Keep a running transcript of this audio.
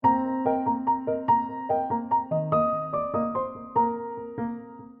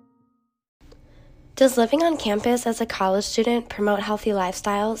Does living on campus as a college student promote healthy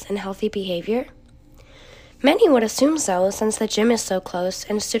lifestyles and healthy behavior? Many would assume so, since the gym is so close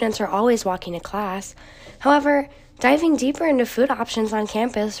and students are always walking to class. However, diving deeper into food options on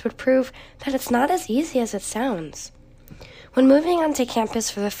campus would prove that it's not as easy as it sounds. When moving onto campus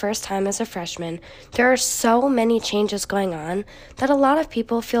for the first time as a freshman, there are so many changes going on that a lot of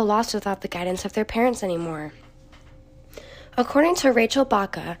people feel lost without the guidance of their parents anymore. According to Rachel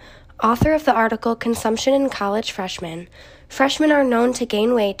Baca, author of the article Consumption in College Freshmen, freshmen are known to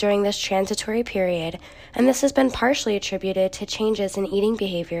gain weight during this transitory period, and this has been partially attributed to changes in eating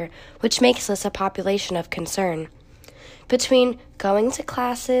behavior, which makes this a population of concern. Between going to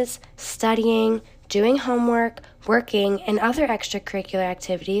classes, studying, doing homework, working, and other extracurricular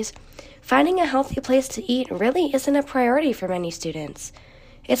activities, finding a healthy place to eat really isn't a priority for many students.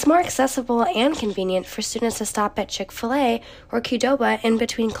 It's more accessible and convenient for students to stop at Chick-fil-A or Qdoba in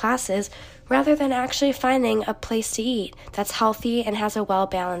between classes rather than actually finding a place to eat that's healthy and has a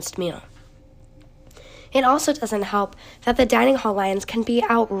well-balanced meal. It also doesn't help that the dining hall lines can be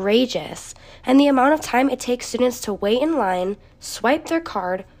outrageous, and the amount of time it takes students to wait in line, swipe their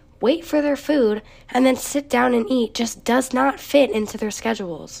card, wait for their food, and then sit down and eat just does not fit into their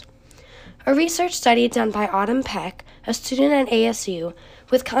schedules. A research study done by Autumn Peck, a student at ASU,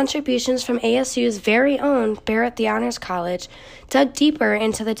 with contributions from ASU's very own Barrett the Honors College, dug deeper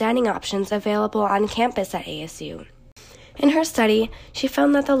into the dining options available on campus at ASU. In her study, she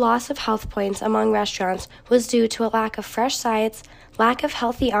found that the loss of health points among restaurants was due to a lack of fresh sides, lack of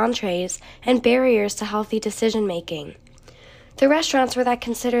healthy entrees, and barriers to healthy decision-making. The restaurants that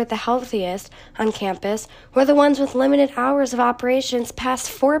considered the healthiest on campus were the ones with limited hours of operations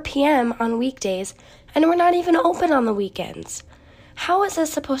past 4 p.m. on weekdays and were not even open on the weekends. How is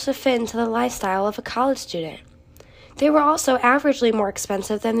this supposed to fit into the lifestyle of a college student? They were also averagely more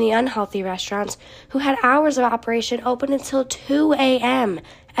expensive than the unhealthy restaurants who had hours of operation open until 2 a.m.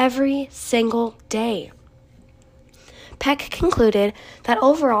 every single day. Peck concluded that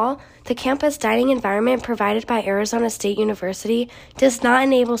overall, the campus dining environment provided by Arizona State University does not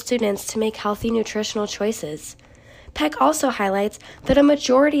enable students to make healthy nutritional choices. Peck also highlights that a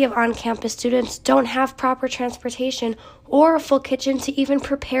majority of on-campus students don't have proper transportation or a full kitchen to even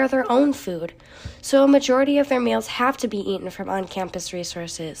prepare their own food, so a majority of their meals have to be eaten from on-campus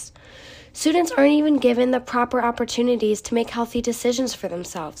resources. Students aren't even given the proper opportunities to make healthy decisions for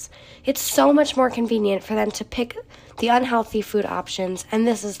themselves. It's so much more convenient for them to pick the unhealthy food options, and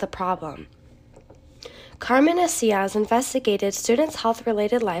this is the problem. Carmen Acias investigated students'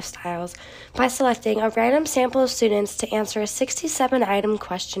 health-related lifestyles by selecting a random sample of students to answer a 67-item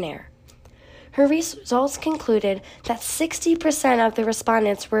questionnaire. Her results concluded that 60% of the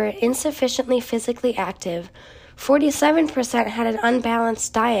respondents were insufficiently physically active, 47% had an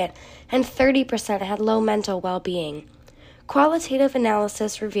unbalanced diet, and 30% had low mental well-being. Qualitative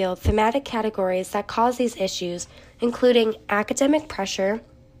analysis revealed thematic categories that cause these issues, including academic pressure,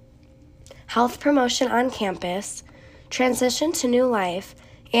 health promotion on campus, transition to new life,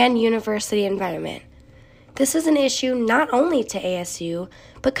 and university environment. This is an issue not only to ASU,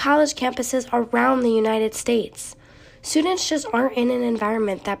 but college campuses around the United States. Students just aren't in an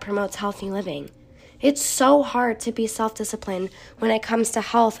environment that promotes healthy living. It's so hard to be self-disciplined when it comes to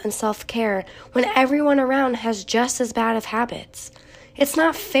health and self-care when everyone around has just as bad of habits. It's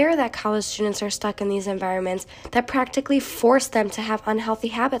not fair that college students are stuck in these environments that practically force them to have unhealthy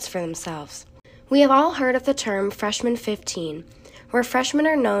habits for themselves. We have all heard of the term freshman 15, where freshmen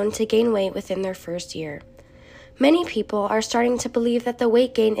are known to gain weight within their first year. Many people are starting to believe that the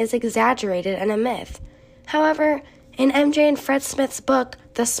weight gain is exaggerated and a myth. However, in MJ and Fred Smith's book,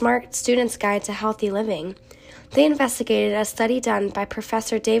 The Smart Student's Guide to Healthy Living, they investigated a study done by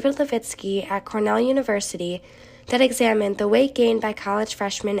Professor David Levitsky at Cornell University that examined the weight gain by college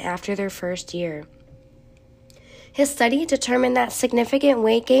freshmen after their first year. His study determined that significant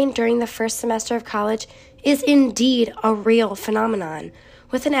weight gain during the first semester of college is indeed a real phenomenon,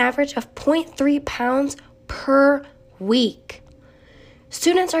 with an average of 0.3 pounds per week.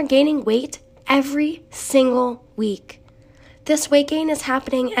 Students are gaining weight every single week. This weight gain is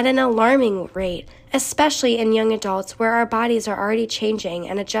happening at an alarming rate, especially in young adults where our bodies are already changing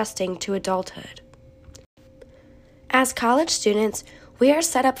and adjusting to adulthood. As college students, we are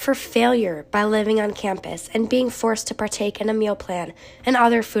set up for failure by living on campus and being forced to partake in a meal plan and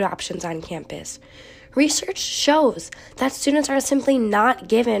other food options on campus. Research shows that students are simply not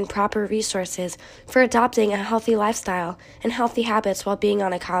given proper resources for adopting a healthy lifestyle and healthy habits while being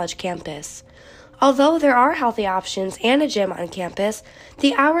on a college campus. Although there are healthy options and a gym on campus,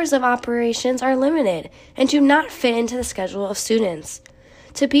 the hours of operations are limited and do not fit into the schedule of students.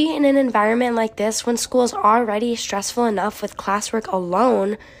 To be in an environment like this when school is already stressful enough with classwork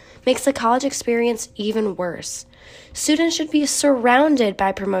alone makes the college experience even worse. Students should be surrounded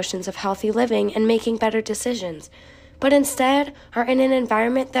by promotions of healthy living and making better decisions, but instead are in an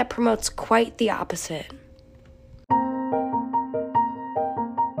environment that promotes quite the opposite.